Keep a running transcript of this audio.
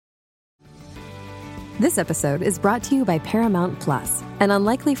This episode is brought to you by Paramount Plus. An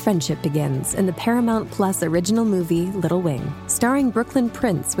unlikely friendship begins in the Paramount Plus original movie Little Wing, starring Brooklyn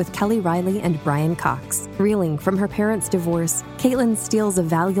Prince with Kelly Riley and Brian Cox. Reeling from her parents' divorce, Caitlin steals a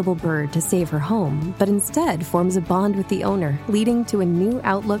valuable bird to save her home, but instead forms a bond with the owner, leading to a new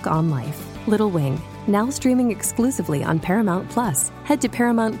outlook on life. Little Wing, now streaming exclusively on Paramount Plus. Head to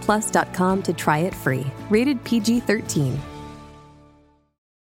ParamountPlus.com to try it free. Rated PG-13.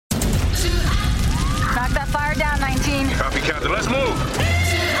 Down 19. Copy, Captain. Let's move.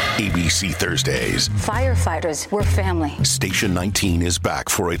 ABC Thursdays. Firefighters, we're family. Station 19 is back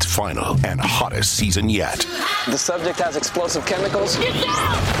for its final and hottest season yet. The subject has explosive chemicals.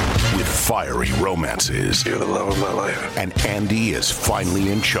 With fiery romances. You're the love of my life. And Andy is finally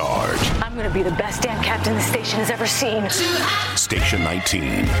in charge. I'm going to be the best damn captain the station has ever seen. Station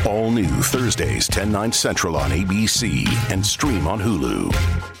 19. All new Thursdays, 10/9 Central on ABC and stream on Hulu.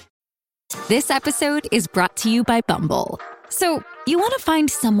 This episode is brought to you by Bumble. So, you want to find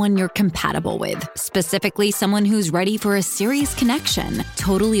someone you're compatible with, specifically someone who's ready for a serious connection,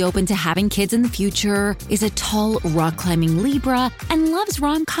 totally open to having kids in the future, is a tall, rock-climbing Libra, and loves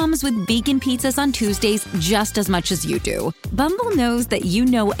rom-coms with vegan pizzas on Tuesdays just as much as you do. Bumble knows that you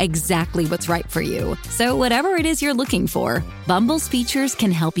know exactly what's right for you. So whatever it is you're looking for, Bumble's features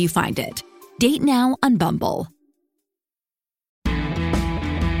can help you find it. Date now on Bumble.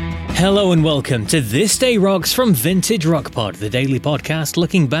 Hello and welcome to This Day Rocks from Vintage Rock Pod, the daily podcast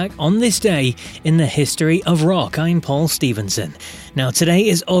looking back on this day in the history of rock. I'm Paul Stevenson. Now today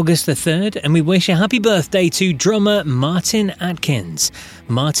is August the 3rd and we wish a happy birthday to drummer Martin Atkins.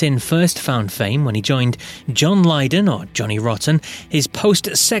 Martin first found fame when he joined John Lydon, or Johnny Rotten, his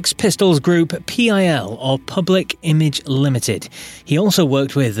post-Sex Pistols group PIL, or Public Image Limited. He also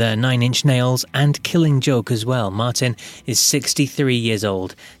worked with Nine Inch Nails and Killing Joke as well. Martin is 63 years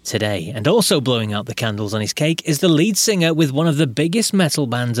old today. And also blowing out the candles on his cake is the lead singer with one of the biggest metal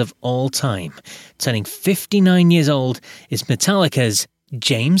bands of all time. Turning 59 years old is Metallica's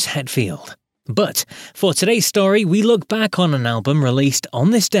James Hetfield. But for today's story, we look back on an album released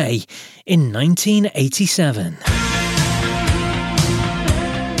on this day in 1987.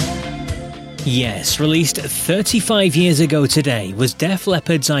 Yes, released 35 years ago today was Def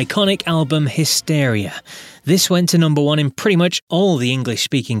Leppard's iconic album Hysteria. This went to number one in pretty much all the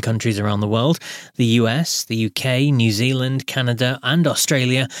English-speaking countries around the world, the US, the UK, New Zealand, Canada and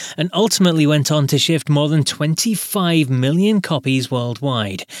Australia, and ultimately went on to shift more than 25 million copies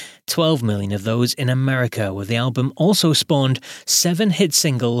worldwide. 12 million of those in America, where the album also spawned 7 hit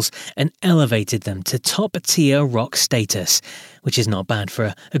singles and elevated them to top-tier rock status, which is not bad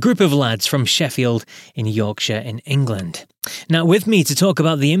for a group of lads from Sheffield in Yorkshire in England. Now, with me to talk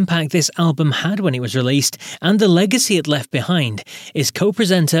about the impact this album had when it was released and the legacy it left behind is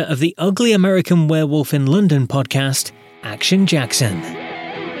co-presenter of the Ugly American Werewolf in London podcast, Action Jackson.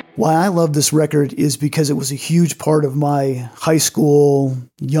 Why I love this record is because it was a huge part of my high school,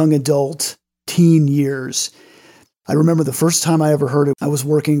 young adult, teen years. I remember the first time I ever heard it, I was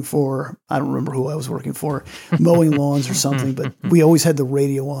working for, I don't remember who I was working for, mowing lawns or something, but we always had the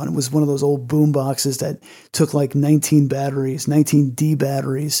radio on. It was one of those old boom boxes that took like 19 D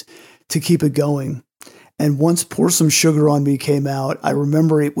batteries to keep it going. And once Pour Some Sugar on Me came out, I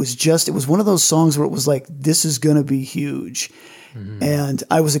remember it was one of those songs where it was like, this is going to be huge. Mm-hmm. And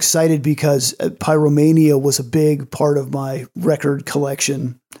I was excited because Pyromania was a big part of my record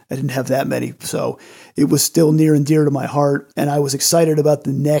collection. I didn't have that many, so it was still near and dear to my heart. And I was excited about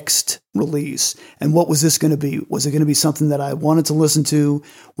the next release. And what was this going to be? Was it going to be something that I wanted to listen to?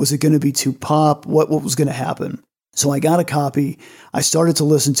 Was it going to be too pop? What was going to happen? So I got a copy. I started to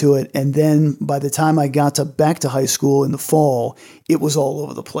listen to it. And then by the time I got back to high school in the fall, it was all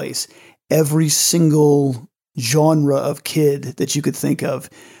over the place. Every single genre of kid that you could think of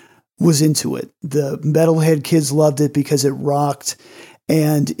was into it. The metalhead kids loved it because it rocked.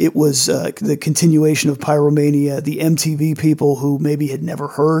 And it was the continuation of Pyromania. The MTV people who maybe had never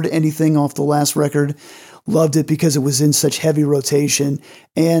heard anything off the last record loved it because it was in such heavy rotation.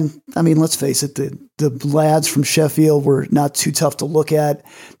 And I mean, let's face it, the lads from Sheffield were not too tough to look at.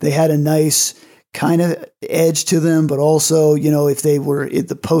 They had a nice kind of edge to them, but also, you know, if they were at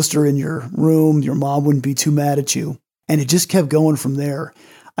the poster in your room, your mom wouldn't be too mad at you. And it just kept going from there.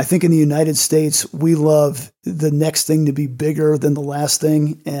 I think in the United States, we love the next thing to be bigger than the last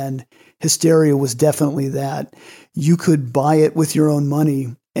thing. And Hysteria was definitely that. You could buy it with your own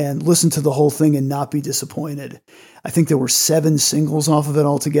money and listen to the whole thing and not be disappointed. I think there were 7 singles off of it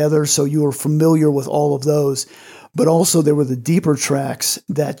altogether, so you were familiar with all of those. But also there were the deeper tracks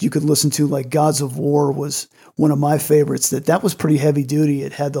that you could listen to, like Gods of War was one of my favorites. That was pretty heavy duty.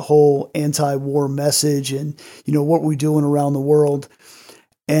 It had the whole anti-war message and, what we're doing around the world.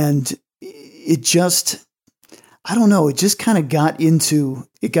 And it just, I don't know, it just kind of got into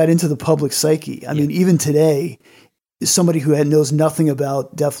the public psyche. I mean, even today, somebody who knows nothing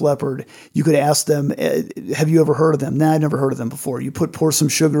about Def Leppard, you could ask them, have you ever heard of them? Nah, I've never heard of them before. You Pour Some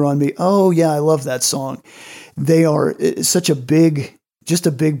Sugar on Me. Oh yeah, I love that song. They are such a big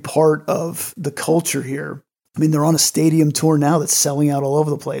part of the culture here. I mean, they're on a stadium tour now that's selling out all over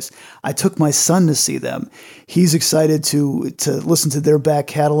the place. I took my son to see them. He's excited to listen to their back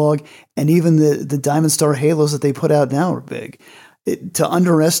catalog, and even the Diamond Star Halos that they put out now are big. To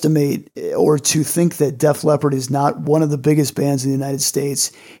underestimate or to think that Def Leppard is not one of the biggest bands in the United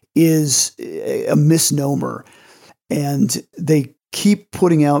States is a misnomer. And they keep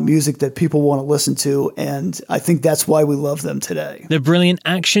putting out music that people want to listen to, and I think that's why we love them today. The brilliant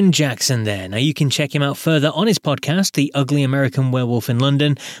Action Jackson there. Now you can check him out further on his podcast, The Ugly American Werewolf in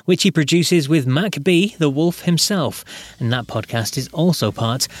London, which he produces with Mac B, the wolf himself. And that podcast is also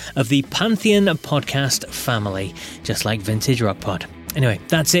part of the Pantheon podcast family, just like Vintage Rock Pod. Anyway,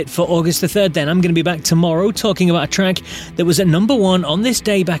 that's it for August the 3rd then. I'm going to be back tomorrow talking about a track that was at number 1 on this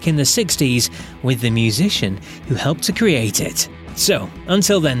day back in the 60s with the musician who helped to create it. So,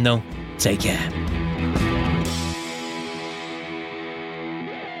 until then though, take care.